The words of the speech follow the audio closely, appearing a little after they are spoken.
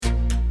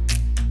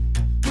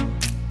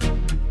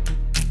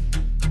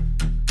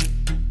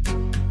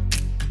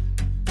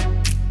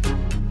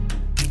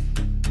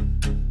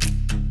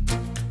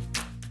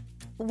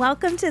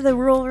Welcome to the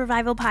Rural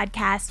Revival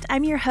Podcast.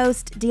 I'm your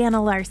host,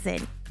 Deanna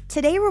Larson.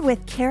 Today we're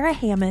with Kara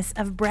Hammis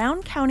of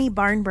Brown County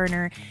Barn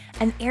Burner,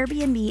 an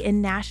Airbnb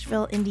in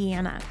Nashville,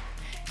 Indiana.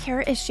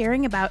 Kara is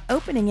sharing about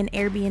opening an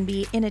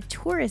Airbnb in a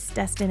tourist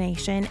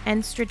destination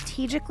and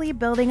strategically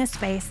building a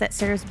space that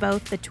serves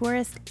both the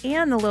tourist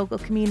and the local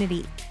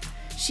community.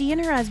 She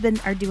and her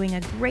husband are doing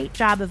a great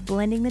job of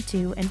blending the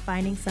two and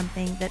finding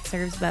something that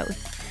serves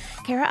both.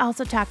 Kara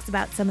also talks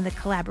about some of the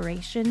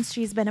collaborations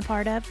she's been a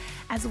part of,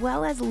 as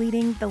well as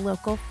leading the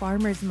local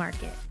farmers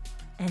market.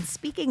 And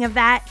speaking of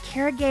that,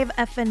 Kara gave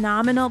a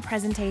phenomenal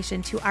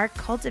presentation to our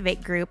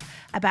Cultivate group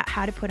about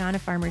how to put on a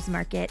farmers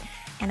market.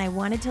 And I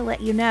wanted to let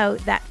you know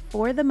that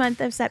for the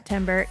month of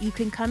September, you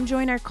can come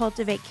join our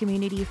Cultivate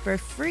community for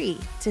free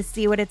to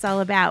see what it's all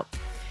about.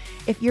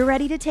 If you're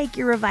ready to take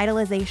your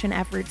revitalization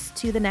efforts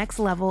to the next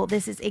level,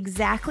 this is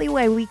exactly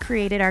why we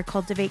created our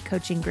Cultivate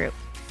coaching group.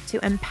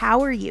 To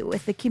empower you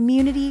with the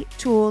community,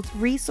 tools,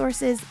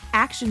 resources,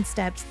 action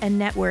steps, and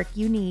network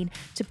you need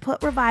to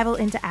put revival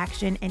into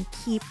action and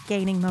keep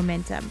gaining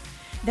momentum.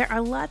 There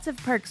are lots of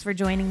perks for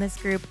joining this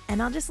group,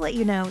 and I'll just let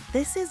you know,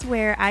 this is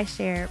where I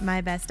share my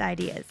best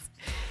ideas.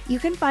 You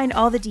can find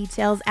all the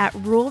details at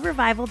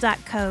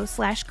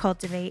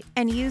ruralrevival.co/cultivate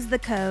and use the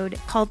code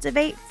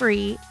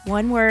CULTIVATEFREE,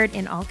 one word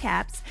in all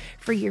caps,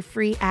 for your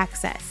free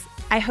access.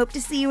 I hope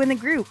to see you in the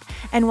group,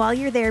 and while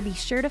you're there, be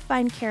sure to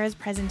find Kara's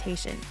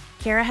presentation.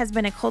 Kara has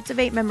been a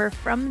Cultivate member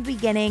from the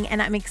beginning,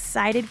 and I'm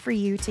excited for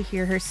you to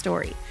hear her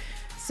story.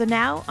 So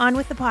now, on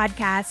with the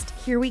podcast.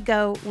 Here we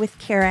go with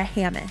Kara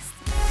Hammis.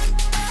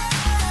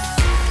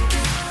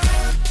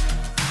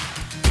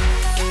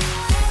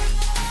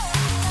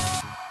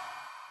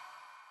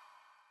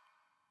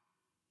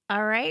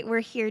 All right, we're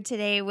here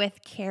today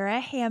with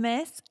Kara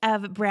Hammis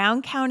of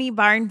Brown County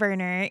Barn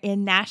Burner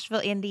in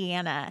Nashville,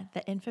 Indiana,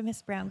 the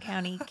infamous Brown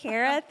County.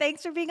 Kara,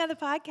 thanks for being on the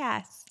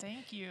podcast.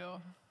 Thank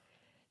you.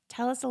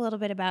 Tell us a little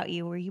bit about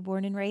you. Were you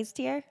born and raised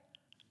here?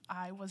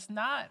 I was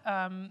not.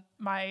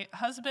 My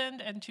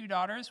husband and two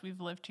daughters, we've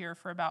lived here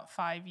for about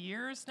 5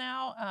 years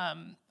now.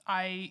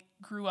 I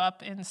grew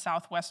up in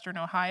southwestern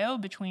Ohio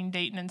between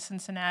Dayton and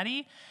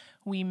Cincinnati.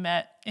 We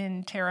met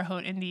in Terre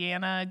Haute,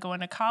 Indiana,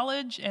 going to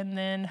college, and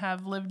then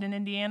have lived in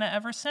Indiana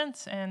ever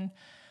since. And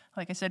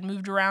like I said,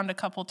 moved around a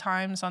couple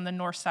times on the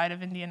north side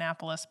of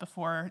Indianapolis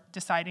before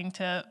deciding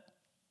to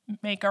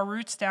make our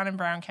roots down in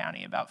Brown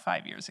County about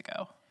 5 years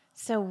ago.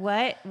 So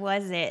what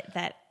was it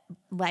that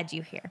led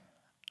you here?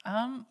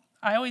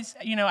 I always,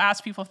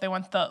 ask people if they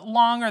want the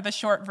long or the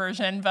short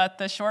version, but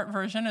the short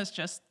version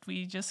is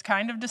we just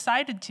kind of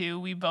decided to.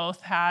 We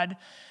both had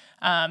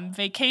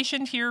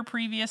vacationed here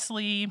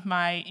previously.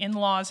 My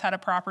in-laws had a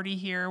property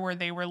here where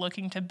they were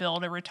looking to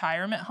build a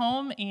retirement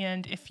home.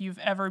 And if you've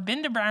ever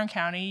been to Brown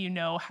County, you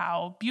know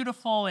how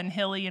beautiful and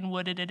hilly and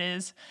wooded it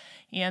is.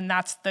 And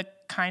that's the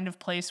kind of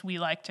place we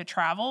like to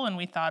travel. And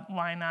we thought,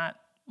 why not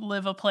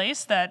live a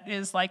place that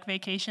is like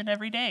vacation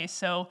every day?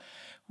 So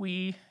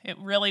it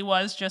really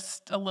was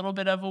just a little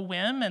bit of a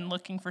whim and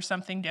looking for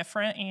something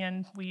different.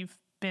 And we've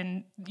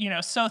been,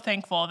 so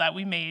thankful that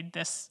we made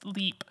this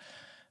leap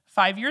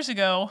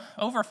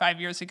over 5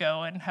 years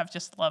ago, and have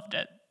just loved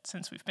it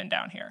since we've been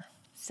down here.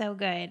 So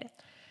good.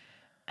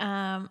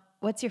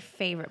 What's your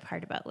favorite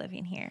part about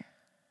living here?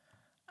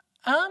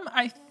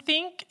 I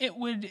think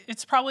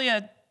it's probably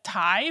a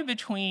tie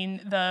between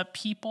the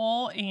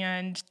people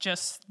and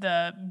just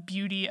the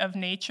beauty of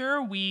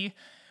nature. We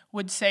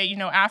would say,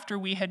 after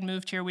we had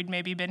moved here, we'd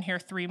maybe been here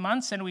 3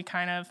 months, and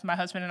my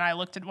husband and I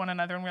looked at one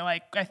another and we're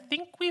like, I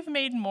think we've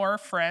made more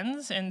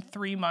friends in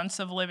 3 months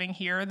of living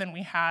here than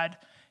we had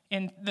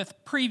in the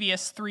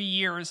previous 3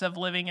 years of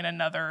living in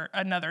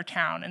another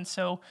town. And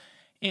so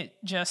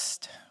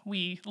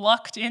we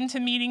lucked into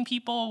meeting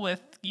people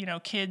with,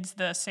 kids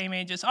the same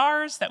age as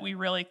ours that we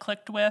really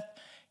clicked with,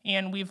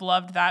 and we've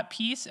loved that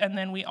piece. And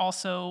then we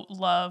also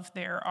love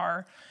there's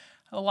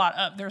a lot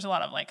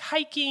of like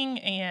hiking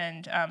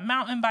and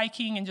mountain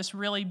biking and just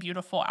really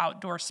beautiful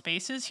outdoor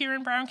spaces here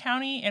in Brown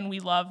County. And we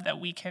love that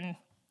we can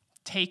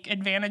take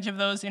advantage of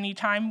those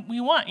anytime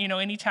we want.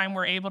 Anytime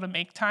we're able to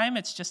make time,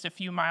 it's just a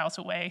few miles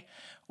away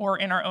or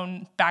in our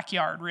own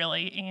backyard,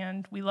 really.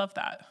 And we love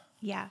that.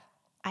 Yeah.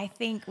 I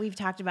think we've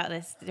talked about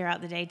this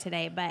throughout the day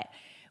today, but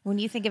when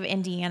you think of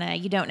Indiana,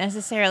 you don't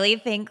necessarily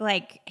think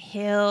like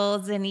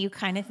hills and you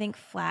kind of think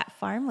flat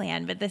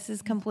farmland, but this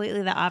is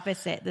completely the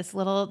opposite. This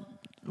little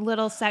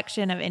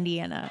section of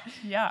Indiana.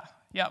 Yeah.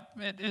 Yep.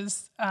 It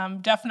is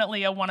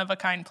definitely a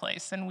one-of-a-kind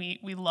place, and we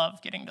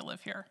love getting to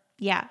live here.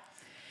 Yeah.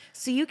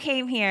 So you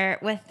came here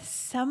with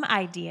some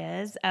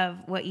ideas of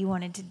what you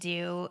wanted to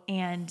do,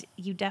 and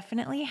you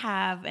definitely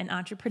have an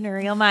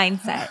entrepreneurial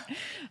mindset.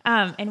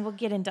 And we'll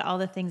get into all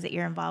the things that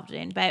you're involved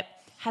in, but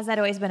has that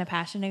always been a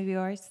passion of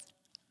yours?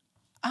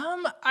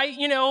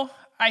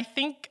 I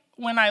think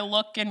when I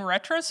look in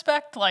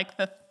retrospect, like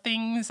the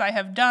things I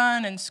have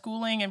done and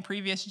schooling and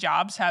previous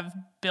jobs have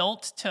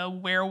built to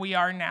where we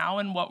are now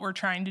and what we're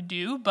trying to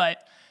do.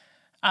 But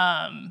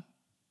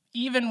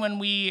even when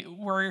we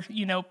were,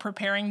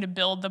 preparing to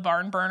build the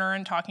barn burner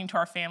and talking to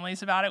our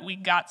families about it, we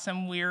got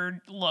some weird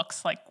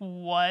looks like,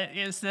 what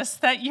is this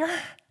that you're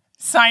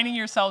signing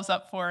yourselves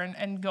up for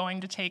and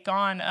going to take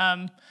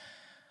on?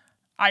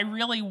 I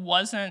really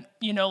wasn't,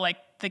 like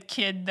the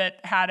kid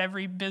that had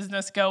every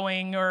business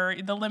going or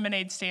the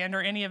lemonade stand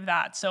or any of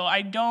that. So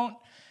I don't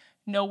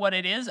know what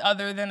it is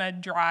other than a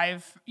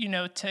drive,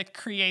 to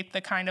create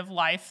the kind of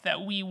life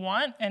that we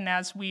want. And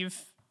as we've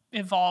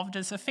evolved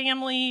as a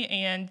family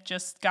and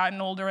just gotten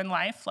older in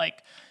life,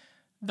 like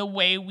the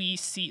way we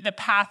see, the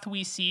path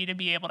we see to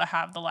be able to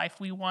have the life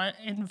we want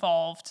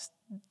involved,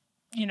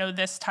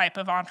 this type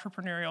of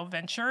entrepreneurial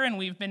venture. And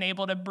we've been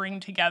able to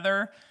bring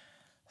together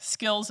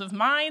skills of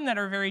mine that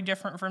are very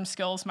different from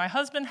skills my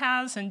husband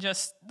has. And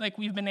just like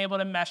we've been able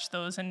to mesh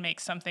those and make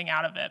something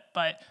out of it.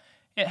 But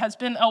it has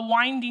been a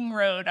winding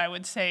road, I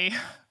would say,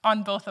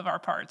 on both of our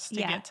parts to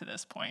get to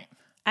this point.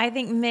 I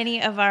think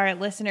many of our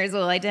listeners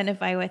will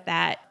identify with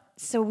that.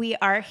 So we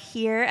are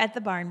here at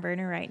the Barn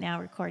Burner right now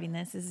recording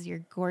this. This is your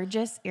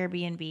gorgeous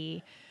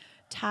Airbnb.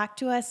 Talk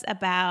to us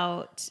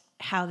about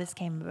how this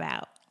came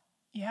about.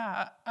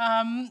 Yeah.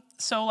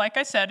 So like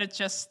I said,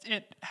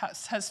 it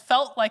has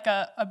felt like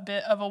a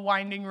bit of a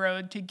winding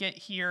road to get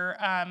here.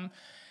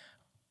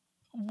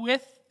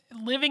 With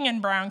living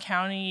in Brown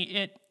County,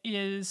 it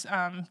is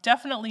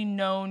definitely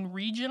known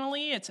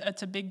regionally.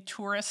 It's a big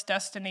tourist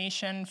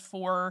destination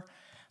for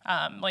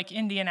like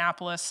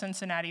Indianapolis,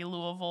 Cincinnati,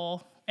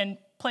 Louisville, and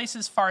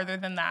places farther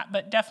than that,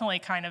 but definitely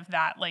kind of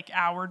that like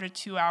hour to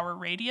 2 hour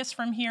radius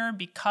from here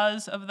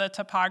because of the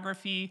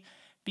topography,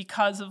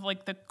 because of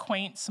like the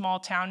quaint small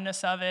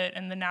townness of it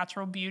and the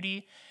natural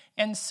beauty.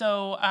 And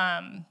so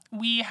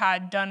we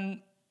had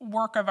done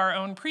work of our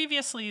own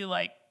previously,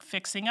 like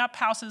fixing up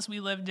houses we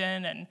lived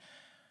in and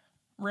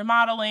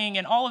remodeling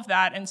and all of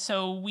that. And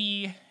so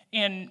we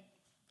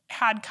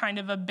had kind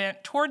of a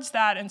bent towards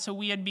that. And so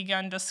we had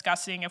begun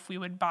discussing if we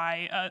would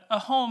buy a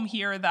home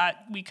here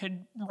that we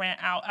could rent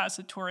out as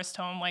a tourist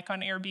home, like on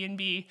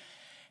Airbnb.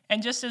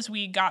 And just as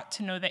we got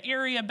to know the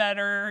area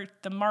better,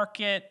 the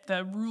market,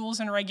 the rules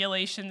and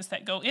regulations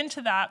that go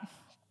into that,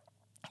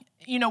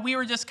 we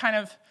were just kind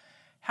of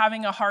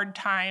having a hard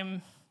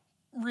time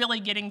really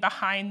getting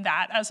behind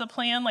that as a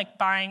plan, like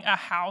buying a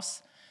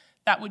house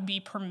that would be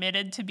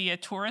permitted to be a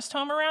tourist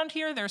home around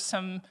here. There's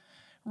some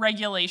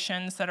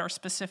regulations that are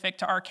specific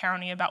to our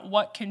county about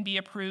what can be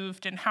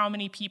approved and how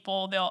many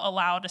people they'll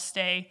allow to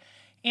stay.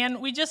 And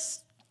it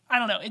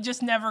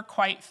just never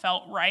quite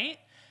felt right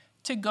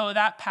to go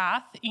that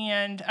path.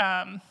 And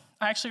I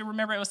actually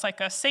remember it was like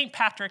a St.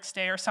 Patrick's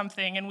Day or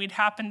something, and we'd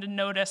happened to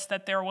notice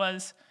that there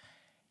was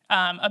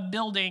a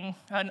building,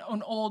 an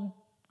old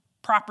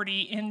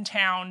property in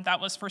town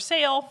that was for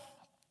sale.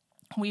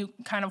 We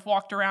kind of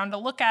walked around to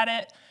look at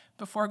it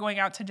before going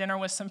out to dinner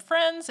with some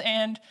friends,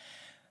 and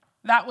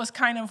that was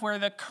kind of where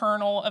the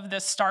kernel of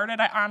this started.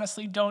 I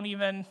honestly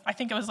I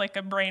think it was like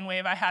a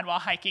brainwave I had while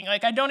hiking.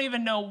 Like, I don't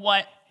even know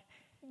what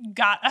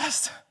got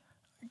us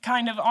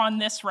kind of on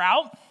this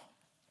route.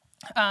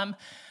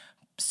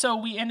 So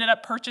we ended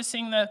up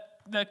purchasing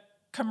the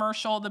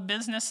commercial, the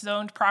business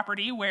zoned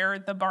property where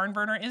the barn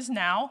burner is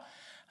now.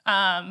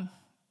 And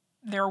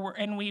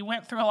we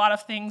went through a lot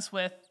of things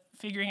with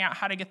figuring out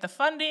how to get the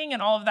funding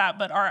and all of that.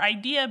 But our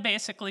idea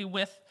basically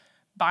with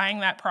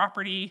buying that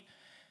property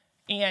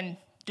and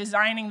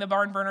designing the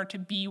barn burner to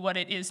be what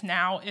it is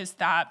now is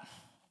that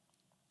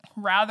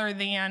rather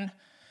than,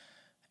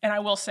 and I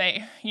will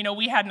say,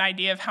 we had an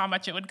idea of how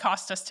much it would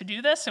cost us to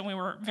do this, and we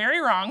were very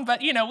wrong,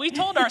 but, we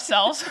told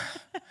ourselves,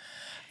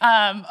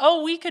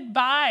 we could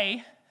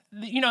buy,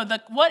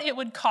 what it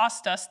would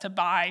cost us to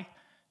buy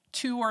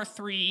 2 or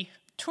 3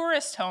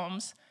 tourist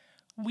homes,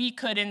 we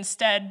could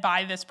instead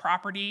buy this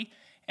property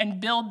and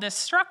build this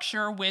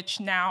structure, which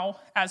now,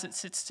 as it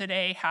sits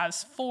today,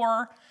 has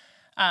 4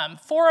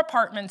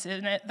 apartments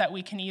in it that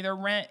we can either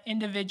rent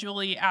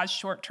individually as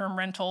short-term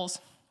rentals.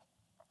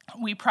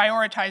 We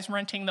prioritize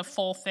renting the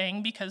full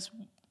thing because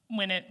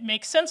when it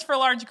makes sense for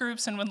large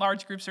groups and when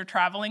large groups are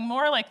traveling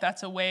more, like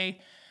that's a way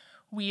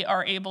we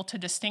are able to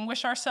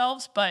distinguish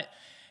ourselves. But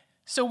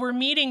so we're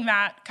meeting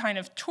that kind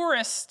of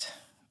tourist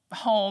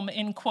home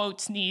in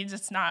quotes needs.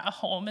 It's not a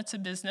home, it's a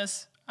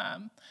business.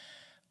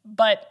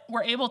 But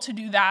we're able to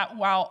do that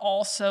while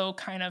also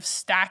kind of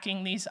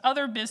stacking these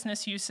other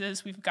business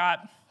uses. We've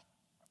got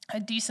a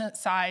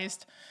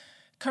decent-sized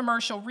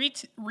commercial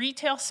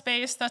retail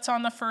space that's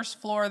on the first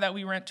floor that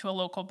we rent to a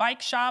local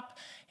bike shop.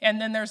 And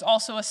then there's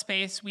also a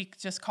space, we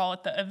just call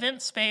it the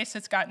event space.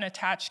 It's got an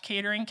attached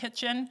catering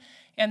kitchen,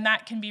 and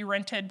that can be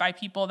rented by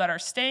people that are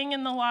staying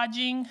in the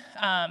lodging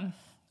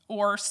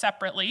or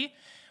separately.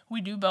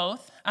 We do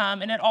both.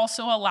 And it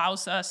also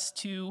allows us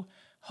to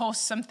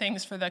host some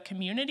things for the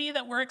community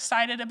that we're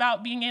excited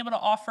about being able to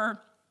offer.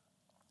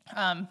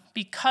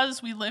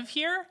 Because we live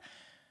here,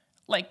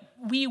 like,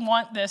 we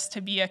want this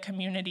to be a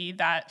community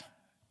that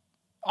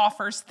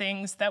offers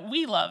things that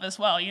we love as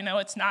well.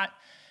 It's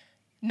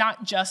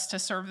not just to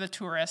serve the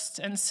tourists.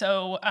 And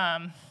so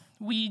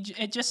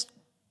it just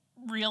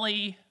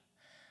really,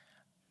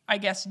 I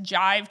guess,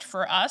 jived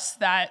for us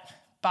that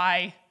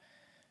by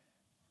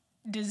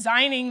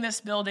designing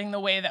this building the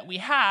way that we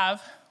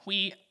have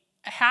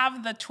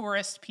the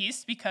tourist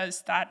piece,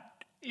 because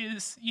that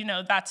is,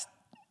 that's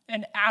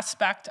an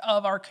aspect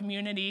of our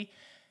community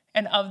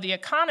and of the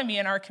economy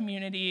in our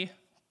community,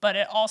 but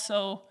it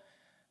also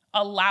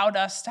allowed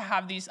us to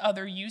have these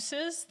other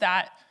uses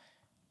that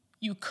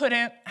you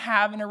couldn't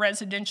have in a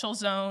residential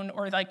zone,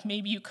 or like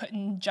maybe you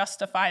couldn't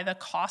justify the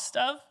cost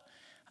of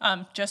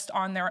just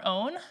on their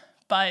own.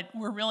 But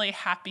we're really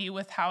happy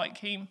with how it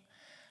came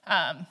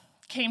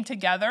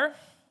together.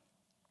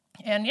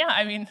 And yeah,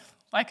 I mean,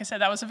 like I said,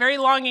 that was a very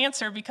long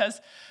answer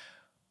because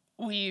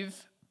it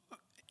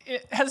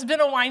has been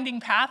a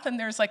winding path, and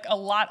there's like a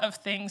lot of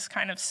things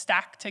kind of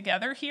stacked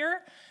together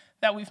here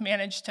that we've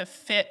managed to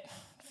fit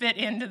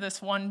into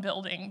this one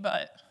building.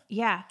 But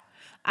yeah,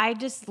 I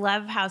just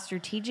love how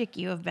strategic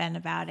you have been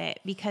about it,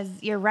 because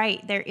you're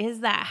right. There is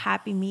that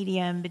happy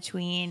medium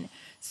between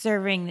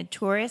serving the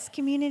tourist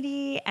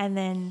community and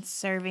then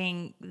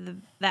serving the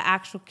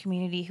actual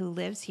community who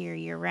lives here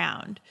year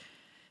round.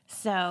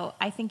 So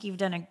I think you've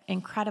done an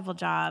incredible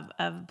job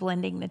of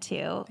blending the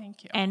two.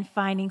 Thank you. And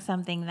finding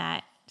something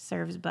that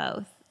serves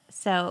both.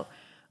 So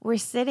we're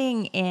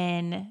sitting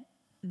in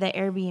the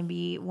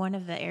Airbnb, one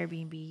of the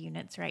Airbnb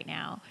units right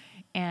now.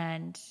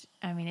 And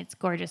I mean, it's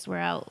gorgeous.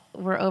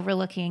 We're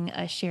overlooking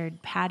a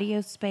shared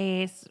patio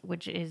space,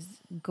 which is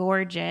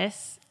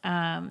gorgeous.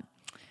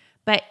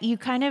 But you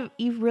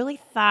really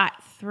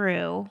thought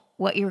through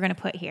what you were going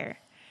to put here.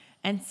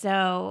 And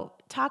so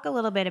talk a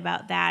little bit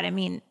about that. I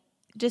mean,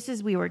 just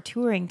as we were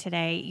touring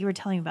today, you were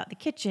telling me about the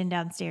kitchen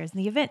downstairs and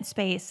the event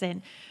space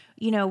and,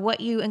 what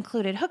you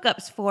included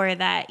hookups for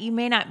that you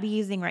may not be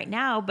using right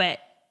now, but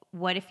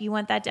what if you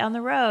want that down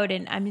the road?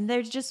 And I mean,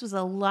 there just was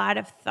a lot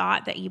of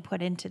thought that you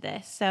put into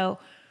this. So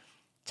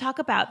talk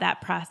about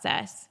that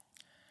process.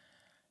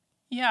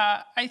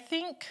 Yeah, I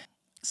think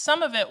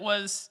some of it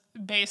was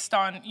based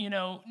on,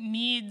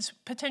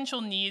 potential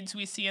needs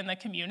we see in the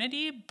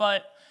community,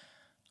 but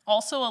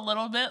also a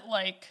little bit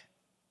like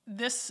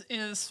this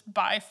is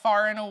by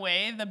far and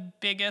away the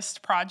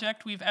biggest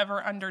project we've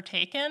ever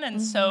undertaken.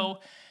 And so,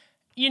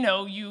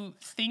 you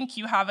think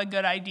you have a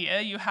good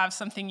idea, you have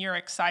something you're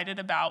excited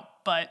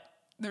about, but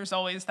there's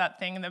always that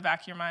thing in the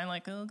back of your mind,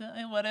 like, oh, God,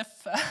 what if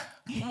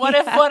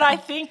what I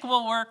think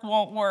will work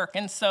won't work?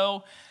 And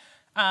so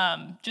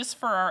just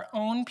for our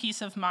own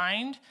peace of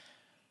mind,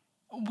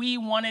 we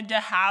wanted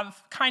to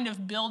have kind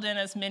of build in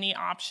as many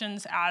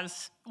options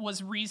as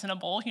was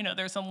reasonable.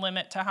 There's a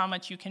limit to how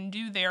much you can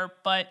do there,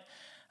 but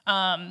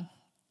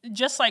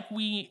just like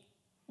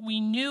we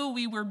knew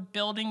we were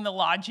building the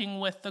lodging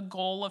with the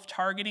goal of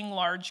targeting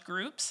large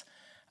groups.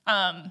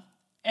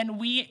 And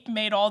we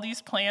made all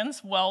these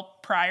plans well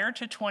prior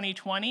to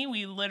 2020.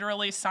 We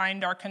literally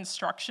signed our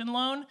construction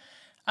loan.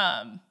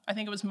 I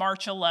think it was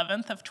March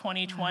 11th of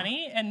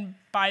 2020. Wow. And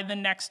by the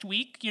next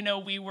week,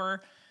 we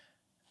were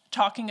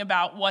talking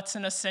about what's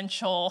an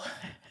essential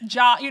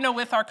job,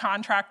 with our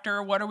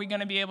contractor. What are we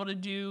going to be able to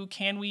do?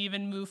 Can we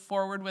even move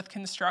forward with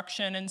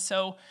construction? And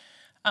so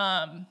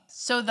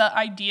the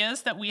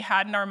ideas that we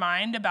had in our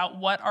mind about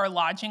what our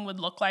lodging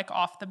would look like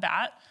off the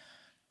bat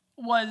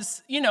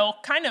was,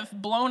 kind of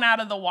blown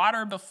out of the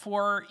water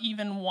before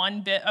even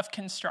one bit of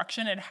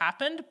construction had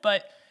happened.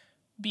 But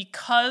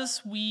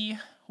because we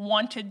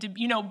wanted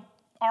to,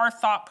 our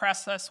thought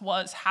process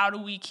was, how do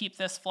we keep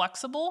this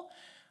flexible?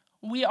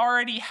 We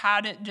already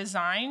had it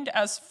designed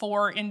as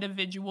 4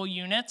 individual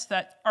units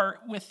that are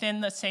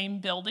within the same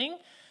building.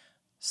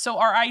 So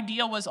our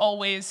idea was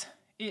always,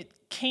 it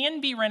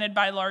can be rented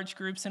by large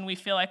groups, and we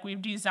feel like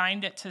we've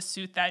designed it to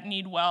suit that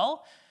need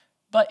well,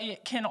 but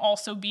it can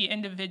also be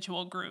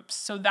individual groups.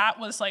 So that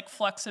was like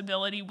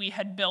flexibility we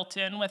had built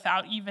in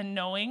without even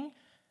knowing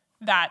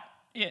that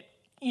it,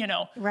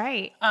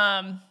 Right.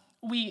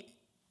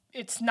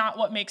 It's not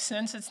what makes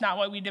sense. It's not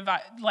what we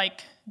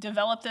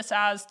develop this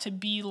as to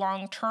be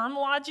long-term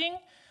lodging,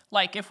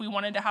 like if we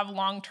wanted to have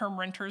long-term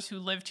renters who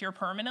lived here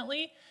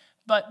permanently.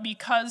 But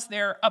because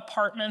they're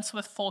apartments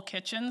with full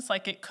kitchens,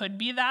 like it could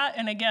be that.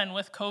 And again,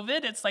 with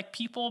COVID, it's like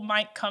people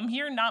might come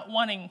here not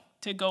wanting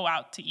to go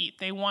out to eat.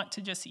 They want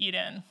to just eat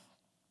in.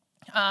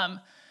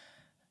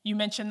 You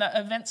mentioned the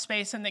event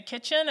space in the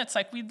kitchen. It's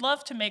like we'd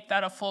love to make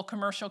that a full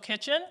commercial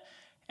kitchen.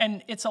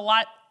 And it's a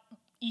lot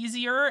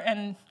easier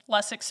and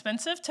less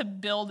expensive to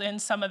build in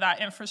some of that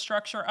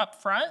infrastructure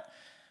up front.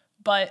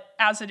 But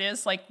as it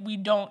is, like, we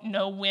don't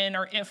know when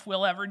or if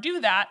we'll ever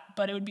do that,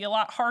 but it would be a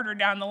lot harder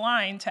down the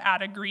line to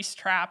add a grease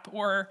trap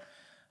or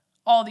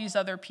all these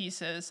other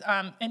pieces.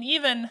 And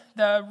even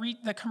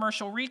the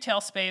commercial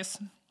retail space,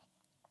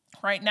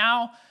 right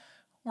now,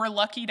 we're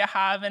lucky to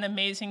have an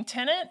amazing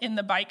tenant in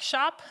the bike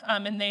shop,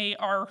 and they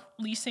are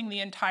leasing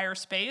the entire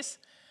space.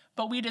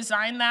 But we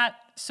designed that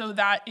so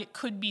that it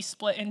could be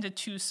split into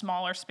 2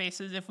 smaller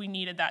spaces if we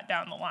needed that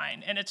down the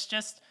line. And it's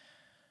just,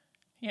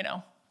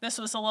 this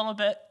was a little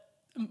bit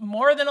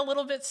more than a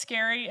little bit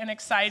scary and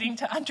exciting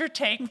to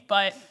undertake,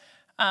 but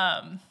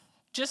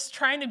just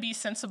trying to be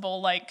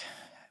sensible, like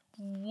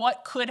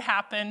what could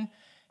happen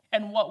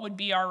and what would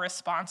be our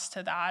response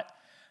to that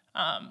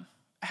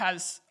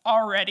has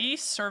already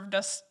served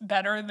us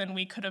better than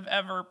we could have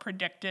ever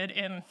predicted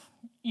in,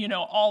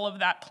 all of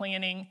that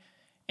planning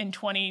in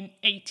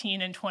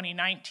 2018 and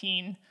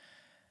 2019.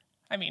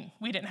 I mean,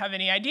 we didn't have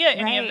any idea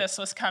any of this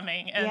was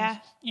coming. And,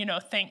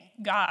 thank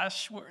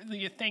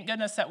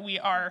goodness that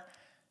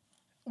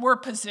we're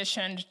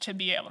positioned to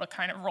be able to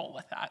kind of roll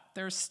with that.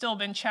 There's still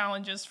been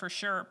challenges for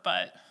sure,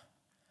 but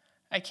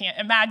I can't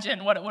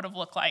imagine what it would have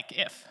looked like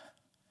if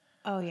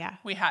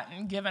we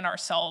hadn't given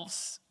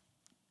ourselves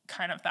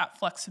kind of that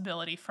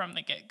flexibility from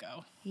the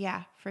get-go.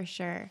 Yeah, for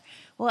sure.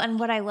 Well, and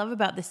what I love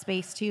about the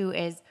space too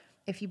is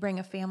if you bring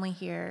a family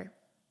here,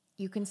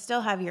 you can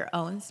still have your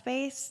own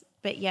space,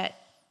 but yet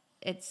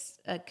it's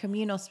a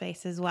communal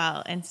space as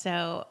well. And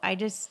so I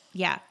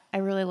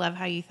really love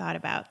how you thought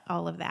about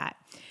all of that.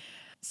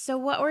 So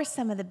what were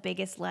some of the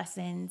biggest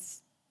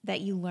lessons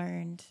that you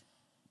learned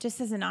just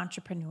as an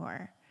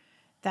entrepreneur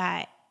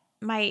that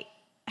might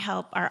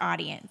help our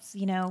audience?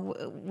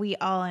 We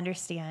all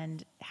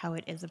understand how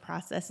it is a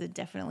process, and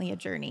definitely a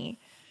journey.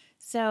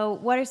 So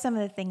what are some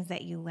of the things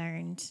that you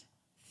learned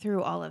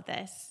through all of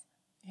this?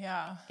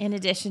 Yeah. In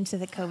addition to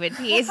the COVID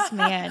piece,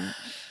 man.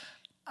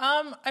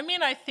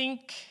 I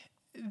think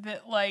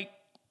that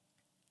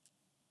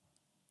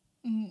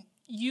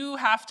you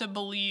have to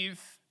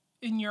believe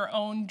in your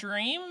own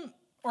dream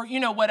or,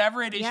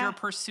 whatever it is you're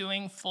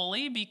pursuing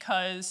fully,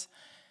 because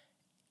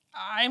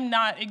I'm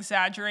not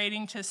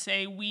exaggerating to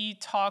say we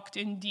talked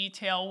in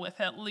detail with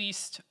at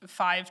least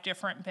 5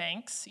 different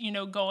banks,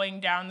 going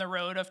down the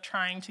road of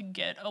trying to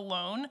get a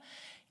loan.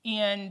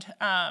 And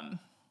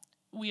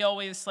we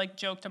always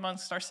joked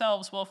amongst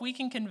ourselves, well, if we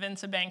can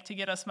convince a bank to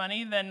get us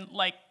money, then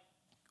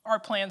our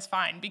plan's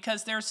fine,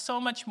 because they're so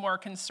much more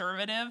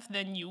conservative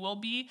than you will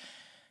be.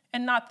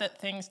 And not that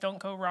things don't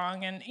go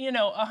wrong and,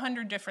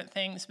 100 different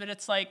things, but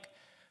it's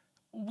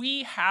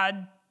we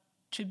had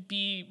to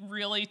be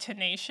really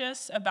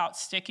tenacious about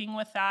sticking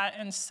with that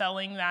and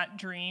selling that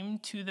dream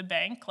to the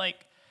bank.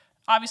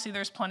 Obviously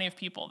there's plenty of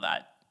people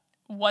that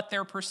what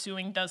they're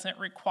pursuing doesn't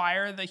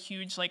require the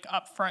huge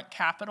upfront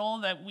capital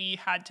that we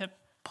had to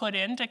put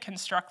in to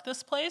construct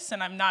this place.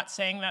 And I'm not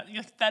saying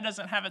that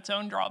doesn't have its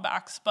own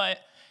drawbacks, but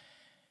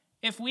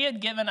if we had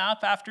given up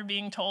after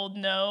being told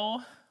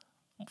no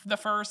the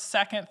first,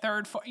 second,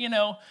 third, fourth,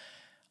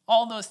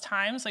 all those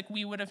times,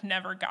 we would have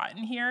never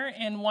gotten here.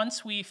 And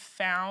once we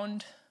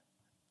found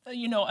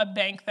a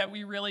bank that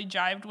we really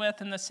jived with,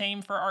 and the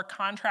same for our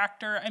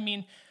contractor,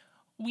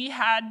 we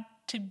had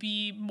to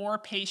be more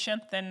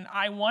patient than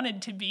I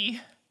wanted to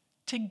be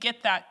to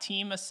get that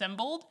team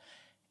assembled.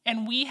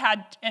 And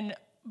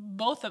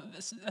both of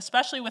us,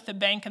 especially with the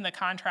bank and the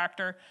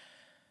contractor,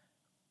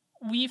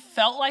 we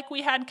felt like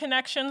we had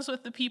connections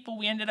with the people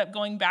we ended up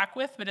going back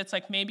with, but it's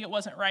maybe it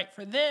wasn't right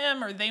for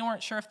them, or they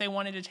weren't sure if they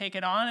wanted to take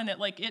it on. And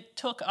it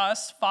took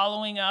us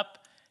following up,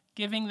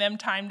 giving them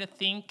time to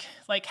think,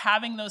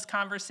 having those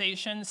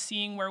conversations,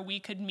 seeing where we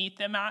could meet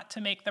them at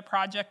to make the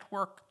project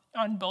work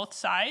on both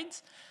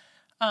sides,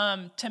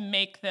 to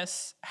make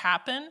this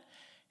happen.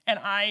 And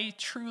I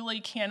truly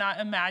cannot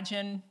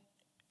imagine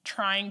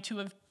trying to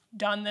have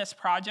done this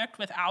project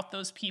without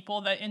those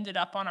people that ended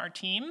up on our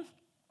team.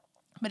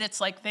 But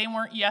it's they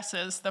weren't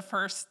yeses the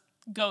first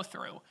go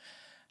through.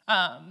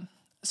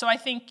 So I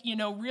think,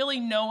 really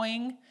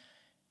knowing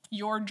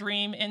your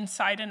dream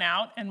inside and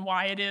out and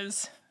why it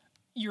is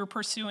you're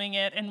pursuing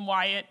it and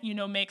why it,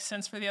 makes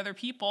sense for the other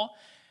people.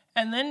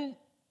 And then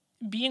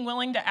being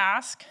willing to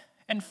ask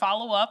and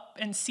follow up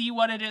and see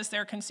what it is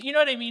they're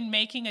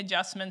making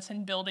adjustments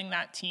and building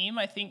that team.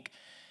 I think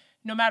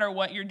no matter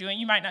what you're doing,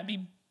 you might not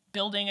be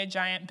building a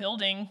giant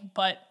building,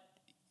 but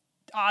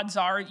odds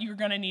are you're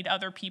going to need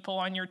other people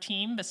on your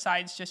team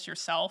besides just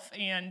yourself,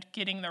 and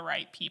getting the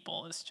right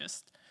people is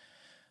just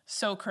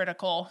so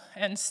critical,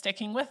 and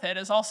sticking with it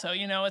is also,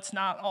 it's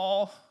not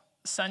all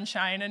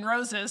sunshine and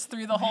roses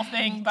through the whole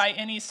thing by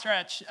any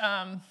stretch.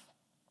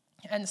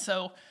 And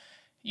so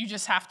you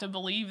just have to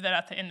believe that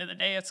at the end of the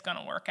day, it's going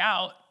to work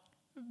out,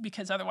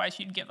 because otherwise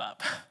you'd give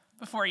up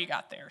before you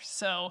got there.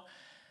 So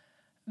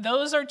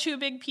those are 2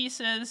 big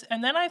pieces.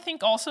 And then I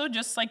think also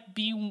just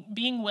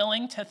being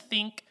willing to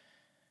think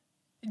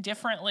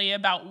differently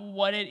about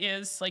what it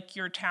is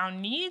your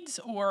town needs,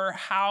 or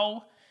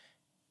how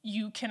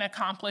you can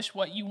accomplish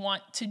what you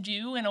want to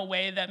do in a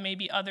way that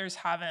maybe others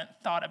haven't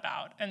thought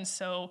about. And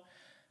so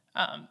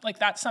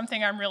that's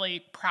something I'm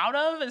really proud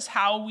of, is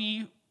how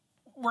we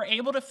were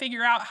able to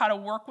figure out how to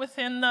work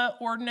within the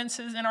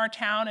ordinances in our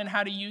town and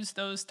how to use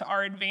those to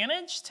our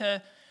advantage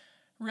to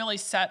really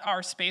set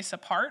our space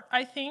apart,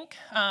 I think.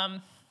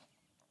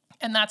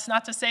 And that's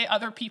not to say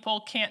other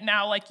people can't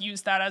now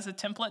use that as a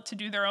template to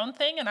do their own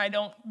thing. And I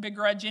don't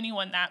begrudge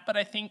anyone that, but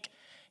I think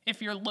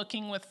if you're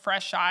looking with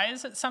fresh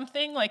eyes at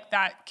something,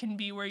 that can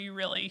be where you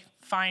really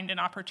find an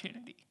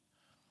opportunity.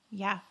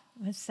 Yeah,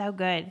 that's so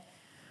good.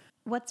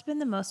 What's been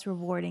the most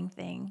rewarding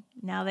thing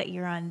now that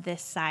you're on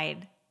this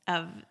side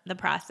of the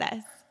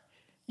process?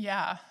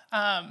 Yeah.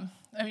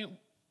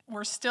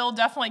 We're still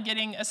definitely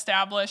getting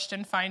established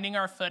and finding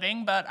our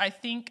footing, but I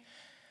think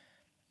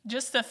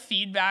just the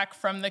feedback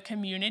from the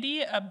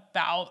community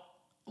about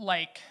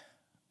like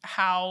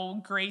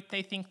how great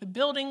they think the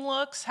building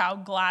looks, how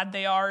glad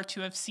they are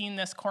to have seen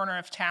this corner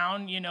of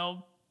town, you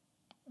know,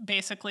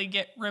 basically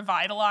get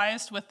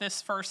revitalized with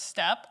this first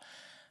step.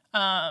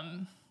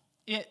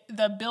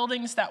 The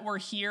buildings that were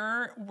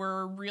here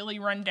were really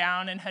run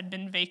down and had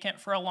been vacant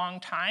for a long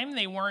time.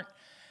 They weren't,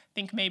 I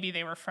think maybe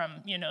they were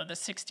from, you know, the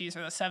 60s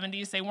or the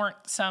 70s. They weren't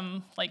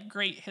some like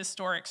great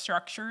historic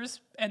structures,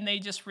 and they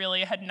just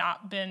really had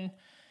not been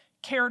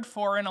cared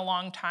for in a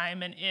long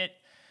time. And it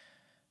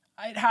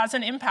has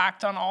an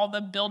impact on all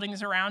the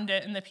buildings around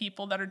it and the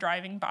people that are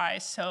driving by.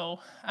 So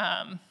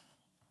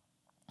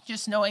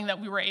just knowing that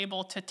we were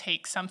able to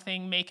take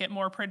something, make it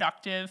more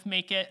productive,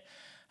 make it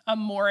a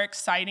more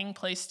exciting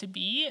place to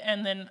be,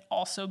 and then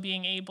also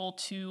being able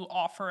to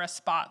offer a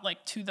spot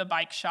like to the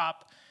bike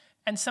shop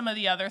and some of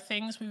the other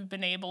things we've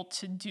been able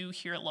to do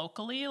here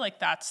locally, like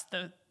that's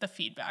the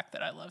feedback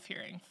that I love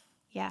hearing.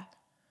 Yeah.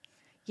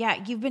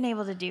 Yeah, you've been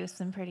able to do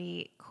some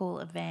pretty cool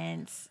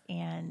events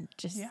and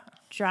just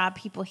draw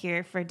people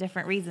here for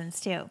different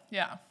reasons too.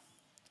 Yeah.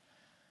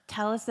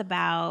 Tell us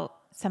about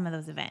some of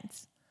those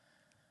events.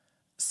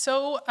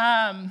 So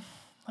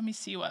let me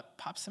see what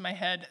pops in my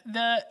head.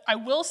 I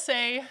will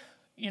say,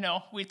 you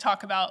know, we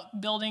talk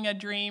about building a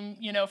dream,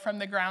 you know, from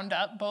the ground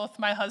up. Both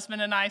my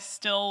husband and I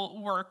still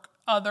work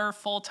other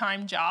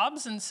full-time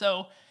jobs, and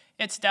so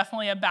it's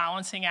definitely a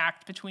balancing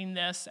act between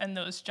this and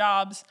those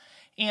jobs.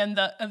 And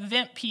the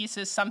event piece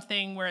is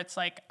something where it's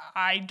like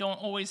I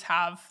don't always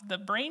have the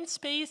brain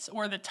space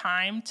or the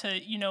time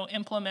to, you know,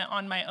 implement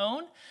on my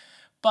own.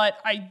 But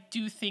I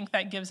do think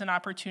that gives an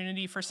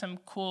opportunity for some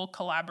cool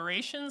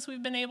collaborations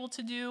we've been able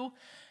to do.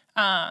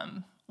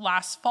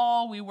 Last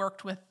fall, we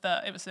worked with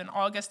it was in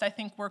August, I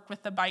think, worked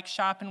with the bike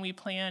shop, and we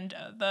planned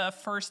the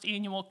first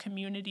annual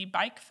community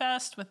bike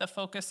fest with a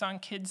focus on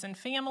kids and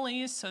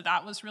families. So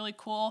that was really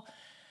cool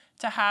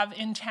to have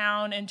in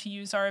town and to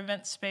use our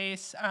event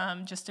space.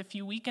 Just a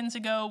few weekends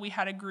ago, we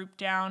had a group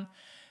down.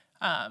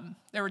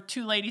 There were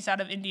two ladies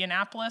out of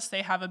Indianapolis.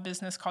 They have a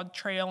business called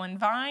Trail and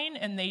Vine,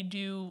 and they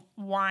do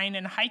wine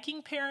and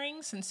hiking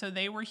pairings, and so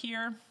they were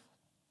here.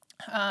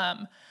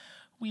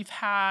 We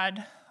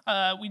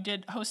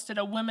hosted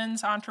a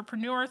women's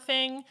entrepreneur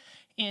thing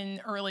in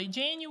early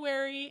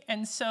January,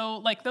 and so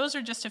like those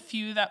are just a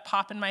few that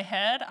pop in my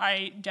head.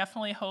 I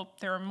definitely hope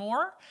there are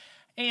more.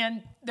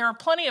 And there are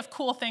plenty of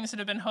cool things that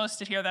have been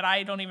hosted here that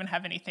I don't even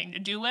have anything to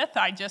do with.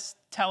 I just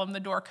tell them the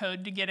door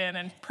code to get in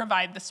and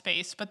provide the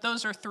space. But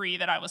those are three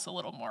that I was a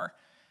little more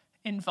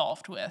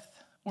involved with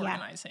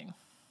organizing.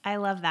 Yeah. I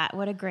love that.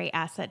 What a great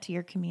asset to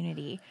your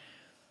community.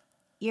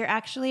 You're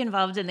actually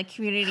involved in the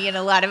community in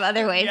a lot of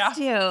other ways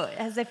too,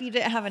 as if you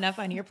didn't have enough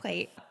on your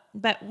plate.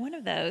 But one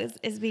of those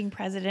is being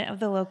president of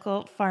the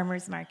local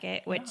farmers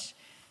market, which...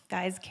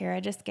 Guys, Kara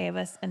just gave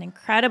us an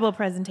incredible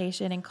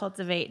presentation in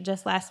Cultivate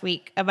just last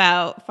week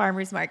about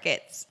farmers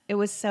markets. It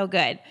was so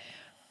good.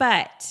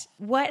 But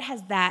what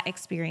has that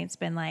experience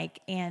been like?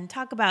 And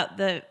talk about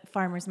the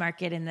farmers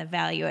market and the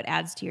value it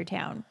adds to your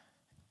town.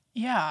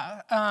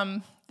 Yeah,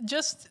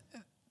 just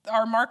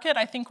our market,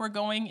 I think we're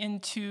going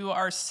into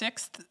our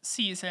 6th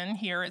season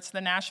here. It's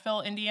the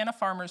Nashville, Indiana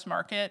Farmers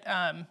Market.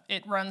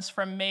 It runs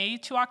from May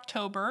to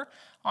October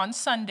on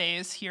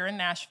Sundays here in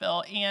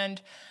Nashville.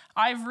 And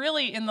I've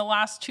really, in the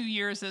last 2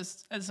 years,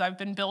 as we've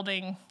been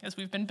building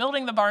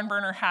the Barn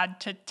Burner,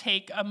 had to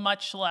take a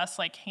much less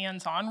like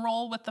hands-on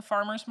role with the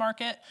farmers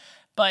market,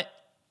 but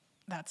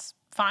that's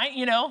fine,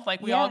 you know,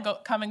 like we all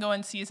come and go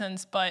in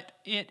seasons, but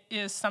it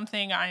is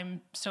something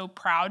I'm so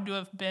proud to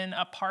have been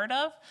a part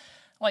of.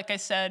 Like I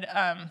said,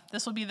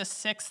 this will be the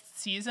 6th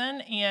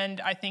season,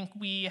 and I think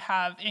we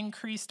have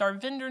increased our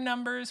vendor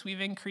numbers. We've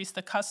increased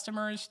the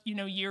customers, you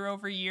know, year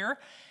over year,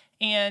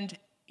 and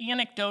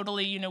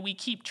anecdotally, you know, we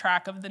keep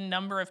track of the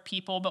number of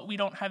people, but we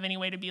don't have any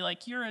way to be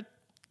like, you're a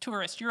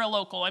tourist, you're a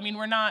local. I mean,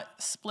 we're not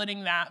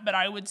splitting that, but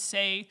I would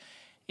say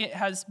it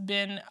has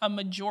been a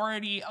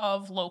majority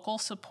of local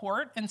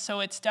support. And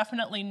so it's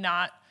definitely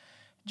not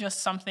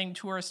just something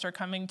tourists are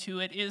coming to.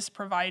 It is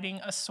providing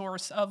a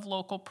source of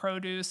local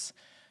produce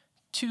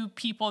to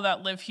people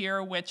that live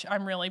here, which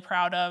I'm really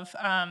proud of.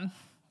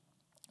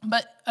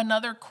 But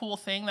another cool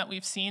thing that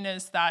we've seen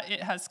is that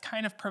it has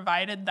kind of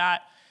provided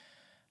that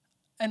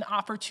an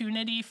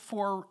opportunity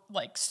for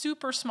like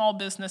super small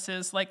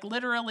businesses, like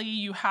literally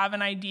you have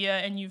an idea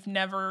and you've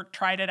never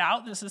tried it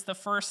out. This is the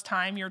first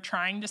time you're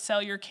trying to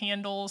sell your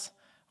candles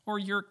or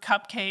your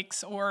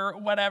cupcakes or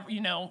whatever,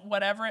 you know,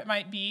 whatever it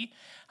might be.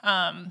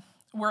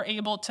 We're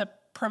able to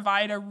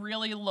provide a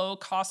really low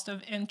cost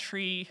of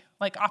entry,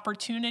 like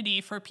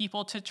opportunity for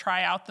people to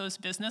try out those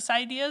business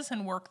ideas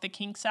and work the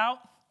kinks out.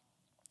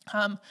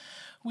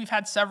 We've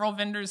had several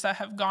vendors that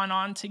have gone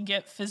on to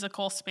get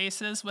physical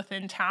spaces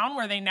within town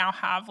where they now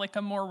have like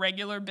a more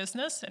regular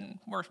business, and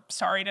we're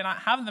sorry to not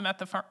have them at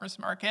the farmers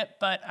market,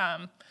 but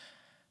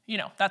you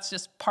know, that's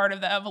just part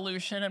of the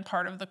evolution and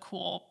part of the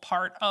cool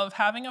part of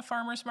having a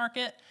farmers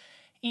market.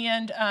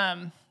 And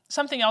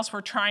something else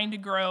we're trying to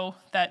grow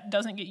that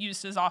doesn't get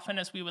used as often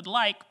as we would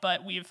like,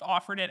 but we've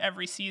offered it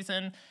every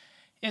season,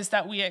 is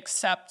that we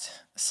accept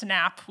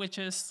SNAP, which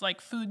is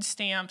like food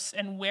stamps,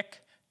 and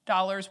WIC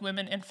dollars,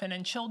 women, infant,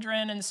 and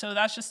children. And so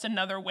that's just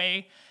another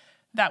way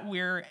that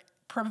we're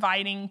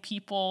providing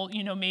people,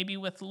 maybe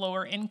with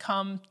lower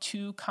income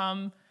to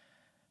come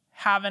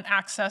have an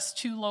access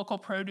to local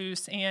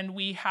produce. And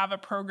we have a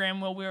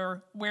program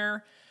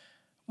where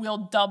we'll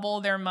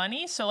double their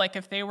money. So like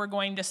if they were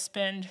going to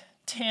spend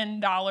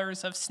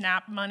 $10 of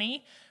SNAP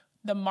money,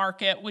 the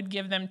market would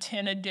give them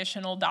 10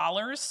 additional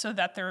dollars so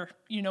that their,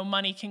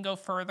 money can go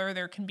further.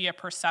 There can be a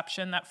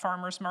perception that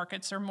farmers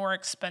markets are more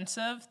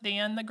expensive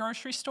than the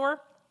grocery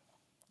store,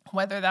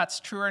 whether that's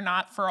true or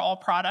not for all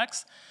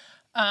products.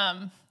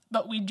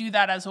 But we do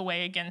that as a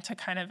way, again, to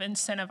kind of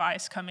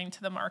incentivize coming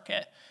to the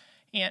market.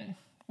 And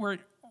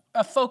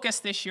a focus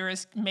this year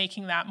is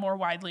making that more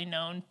widely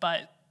known,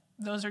 but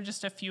those are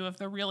just a few of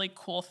the really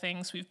cool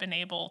things we've been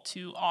able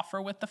to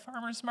offer with the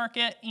farmers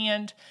market.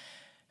 And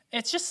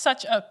it's just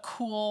such a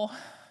cool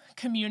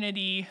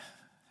community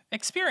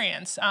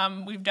experience.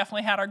 We've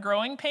definitely had our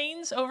growing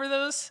pains over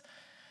those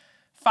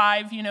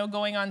 5,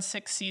 going on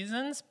 6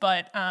 seasons,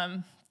 but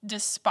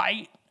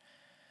despite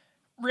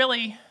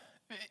really,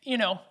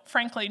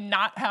 frankly,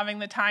 not having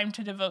the time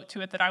to devote to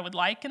it that I would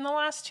like in the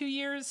last 2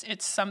 years,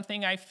 it's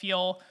something I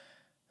feel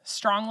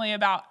strongly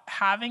about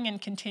having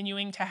and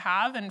continuing to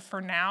have. And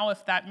for now,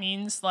 if that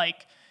means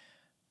like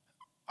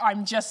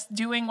I'm just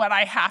doing what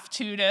I have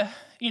to,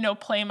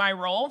 play my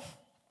role,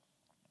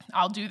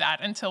 I'll do that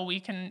until we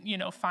can,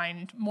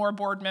 find more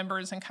board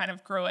members and kind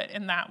of grow it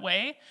in that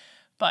way.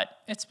 But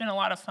it's been a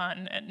lot of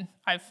fun, and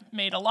I've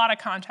made a lot of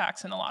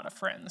contacts and a lot of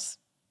friends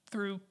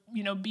through,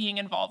 being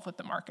involved with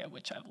the market,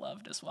 which I've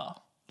loved as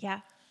well.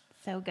 Yeah,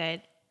 so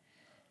good.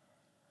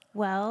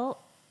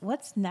 Well,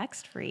 what's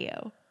next for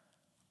you?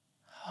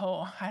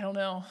 Oh, I don't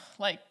know.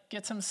 Like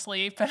get some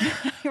sleep and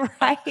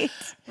right.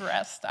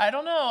 Rest. I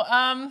don't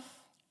know.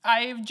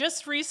 I've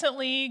just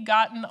recently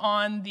gotten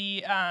on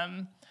the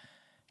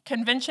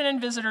Convention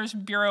and Visitors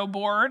Bureau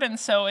board. And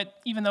so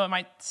even though it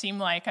might seem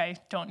like I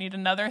don't need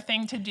another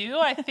thing to do,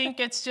 I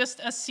think it's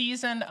just a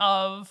season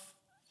of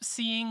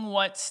seeing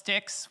what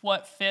sticks,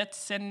 what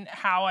fits, and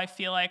how I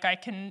feel like I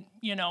can,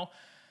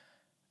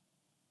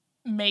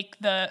 make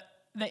the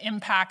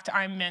impact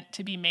I'm meant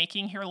to be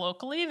making here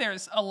locally.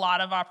 There's a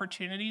lot of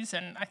opportunities,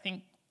 and I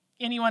think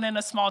anyone in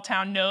a small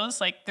town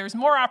knows, like, there's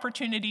more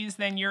opportunities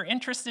than you're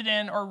interested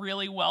in or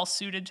really well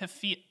suited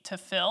to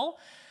fill.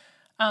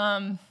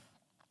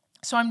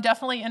 So I'm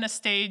definitely in a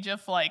stage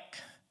of like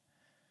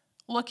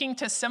looking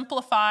to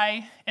simplify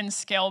and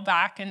scale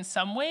back in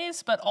some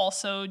ways, but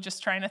also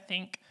just trying to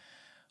think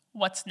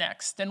what's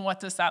next and what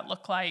does that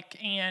look like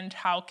and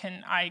how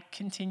can I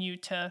continue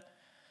to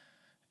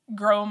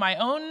grow my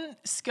own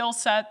skill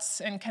sets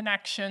and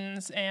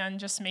connections and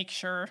just make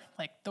sure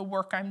like the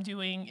work I'm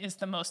doing is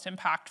the most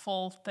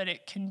impactful that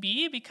it can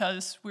be,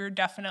 because we're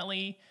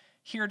definitely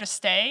here to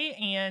stay.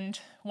 And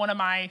one of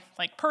my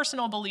like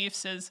personal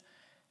beliefs is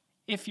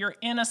if you're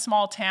in a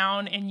small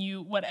town and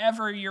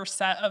whatever your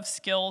set of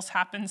skills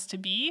happens to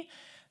be,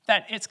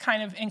 that it's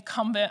kind of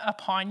incumbent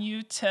upon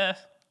you to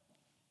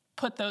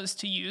put those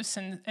to use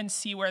and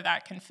see where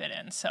that can fit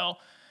in. So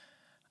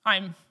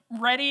I'm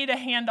ready to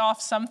hand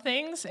off some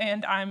things,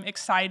 and I'm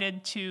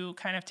excited to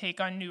kind of take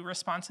on new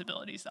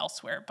responsibilities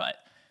elsewhere, but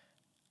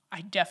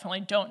I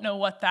definitely don't know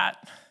what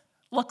that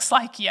looks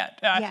like yet.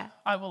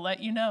 I will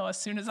let you know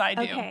as soon as I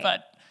do, okay.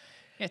 But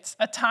it's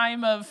a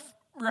time of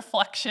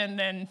reflection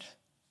and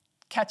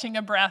catching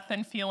a breath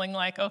and feeling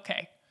like,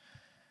 okay,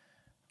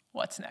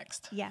 what's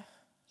next? Yeah,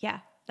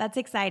 that's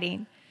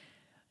exciting.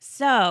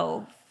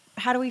 So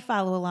how do we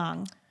follow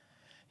along?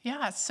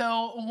 Yeah,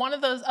 so one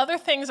of those other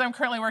things I'm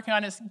currently working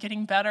on is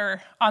getting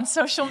better on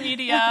social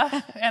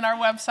media and our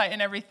website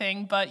and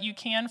everything, but you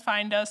can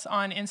find us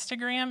on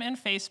Instagram and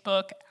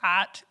Facebook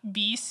at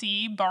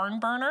BC Barn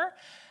Burner,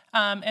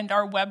 and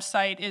our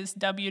website is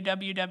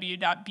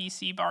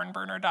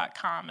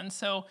www.bcbarnburner.com, and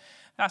so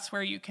that's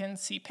where you can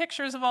see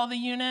pictures of all the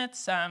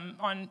units.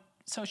 On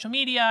social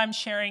media, I'm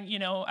sharing,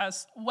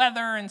 as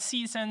weather and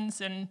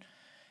seasons and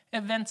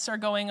events are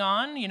going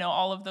on,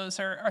 all of those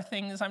are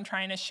things I'm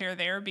trying to share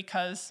there,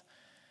 because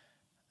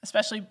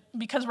especially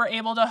because we're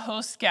able to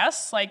host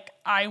guests, like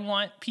I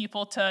want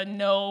people to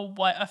know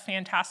what a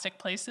fantastic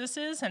place this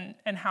is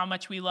and how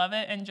much we love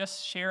it, and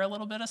just share a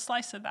little bit of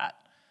slice of that.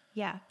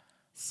 Yeah.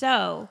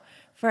 So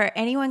for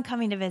anyone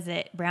coming to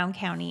visit Brown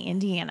County,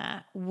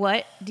 Indiana,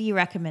 what do you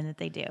recommend that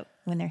they do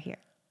when they're here?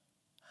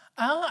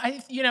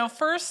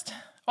 First,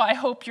 I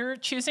hope you're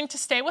choosing to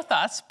stay with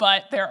us,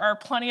 but there are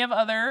plenty of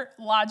other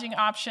lodging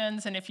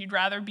options. And if you'd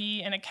rather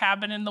be in a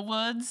cabin in the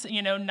woods,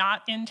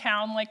 not in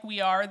town like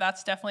we are,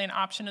 that's definitely an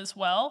option as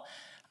well.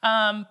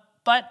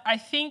 But I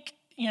think,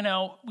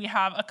 we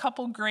have a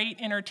couple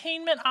great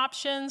entertainment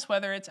options,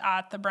 whether it's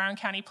at the Brown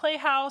County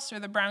Playhouse or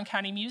the Brown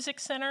County Music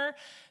Center.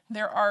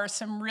 There are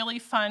some really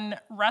fun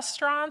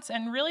restaurants,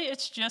 and really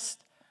it's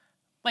just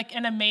like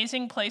an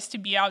amazing place to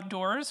be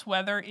outdoors,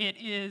 whether it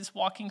is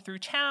walking through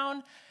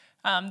town,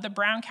 the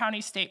Brown County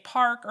State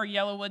Park or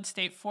Yellowwood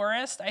State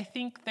Forest. I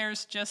think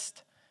there's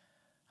just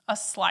a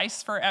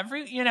slice for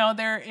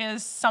there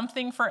is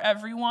something for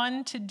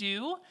everyone to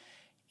do.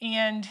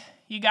 And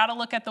you got to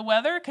look at the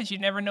weather because you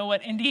never know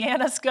what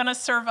Indiana's going to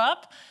serve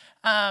up,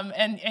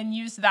 and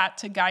use that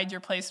to guide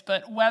your place.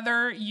 But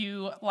whether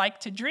you like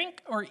to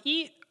drink or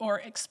eat or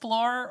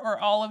explore or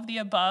all of the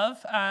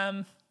above,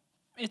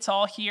 it's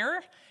all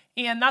here.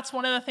 And that's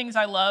one of the things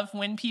I love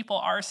when people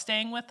are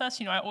staying with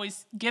us. I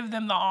always give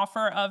them the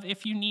offer of,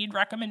 if you need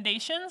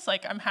recommendations,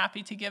 like, I'm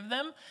happy to give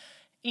them.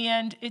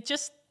 And it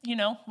just,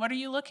 what are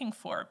you looking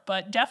for?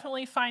 But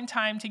definitely find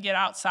time to get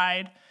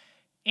outside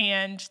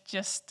and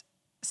just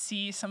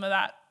see some of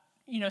that,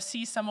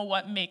 see some of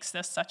what makes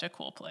this such a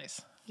cool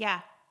place. Yeah.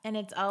 And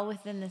it's all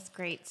within this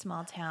great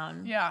small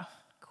town,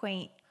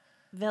 quaint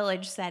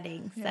village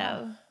setting.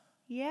 So,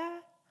 yeah.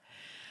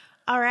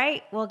 All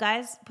right. Well,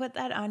 guys, put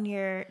that on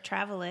your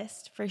travel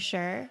list for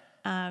sure.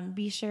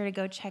 Be sure to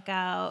go check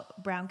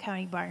out Brown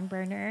County Barn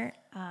Burner.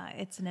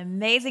 It's an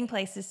amazing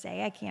place to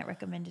stay. I can't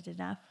recommend it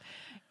enough.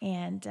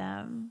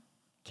 And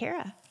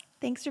Kara,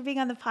 thanks for being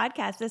on the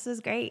podcast. This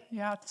was great.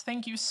 Yeah.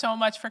 Thank you so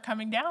much for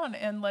coming down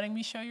and letting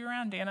me show you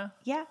around, Dana.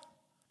 Yeah.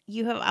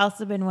 You have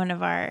also been one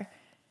of our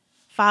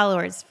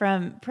followers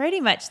from pretty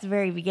much the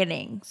very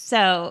beginning.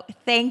 So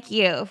thank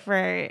you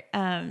for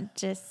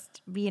just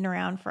being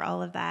around for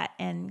all of that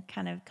and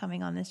kind of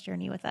coming on this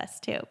journey with us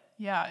too.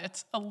 Yeah,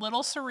 it's a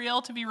little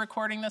surreal to be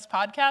recording this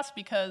podcast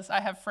because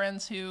I have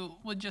friends who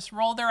would just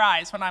roll their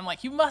eyes when I'm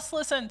like, you must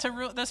listen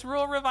to this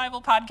Rural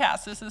Revival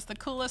podcast. This is the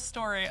coolest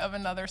story of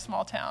another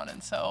small town.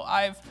 And so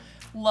I've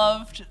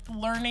loved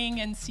learning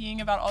and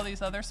seeing about all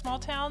these other small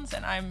towns,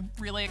 and I'm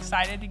really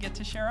excited to get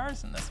to share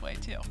ours in this way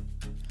too.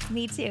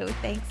 Me too.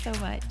 Thanks so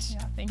much.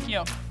 Yeah, thank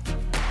you.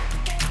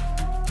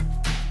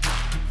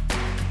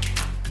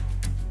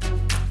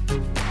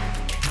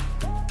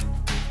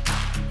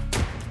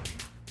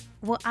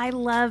 Well, I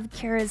love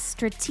Kara's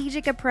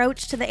strategic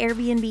approach to the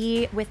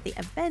Airbnb with the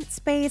event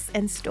space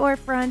and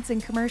storefronts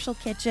and commercial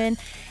kitchen,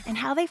 and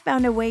how they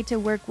found a way to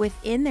work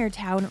within their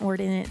town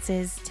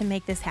ordinances to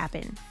make this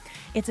happen.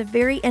 It's a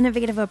very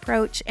innovative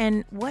approach,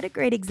 and what a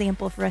great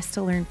example for us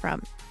to learn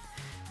from.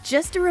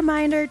 Just a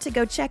reminder to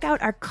go check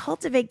out our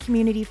Cultivate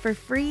community for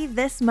free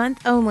this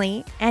month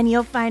only, and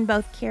you'll find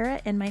both Kara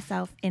and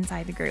myself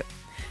inside the group.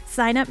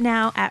 Sign up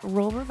now at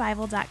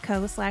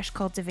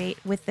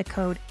ruralrevival.co/cultivate with the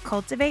code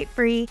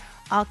CULTIVATEFREE,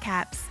 all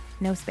caps,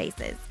 no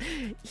spaces.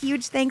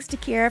 Huge thanks to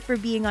Kara for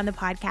being on the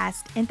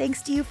podcast, and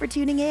thanks to you for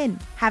tuning in.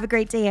 Have a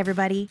great day,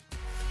 everybody.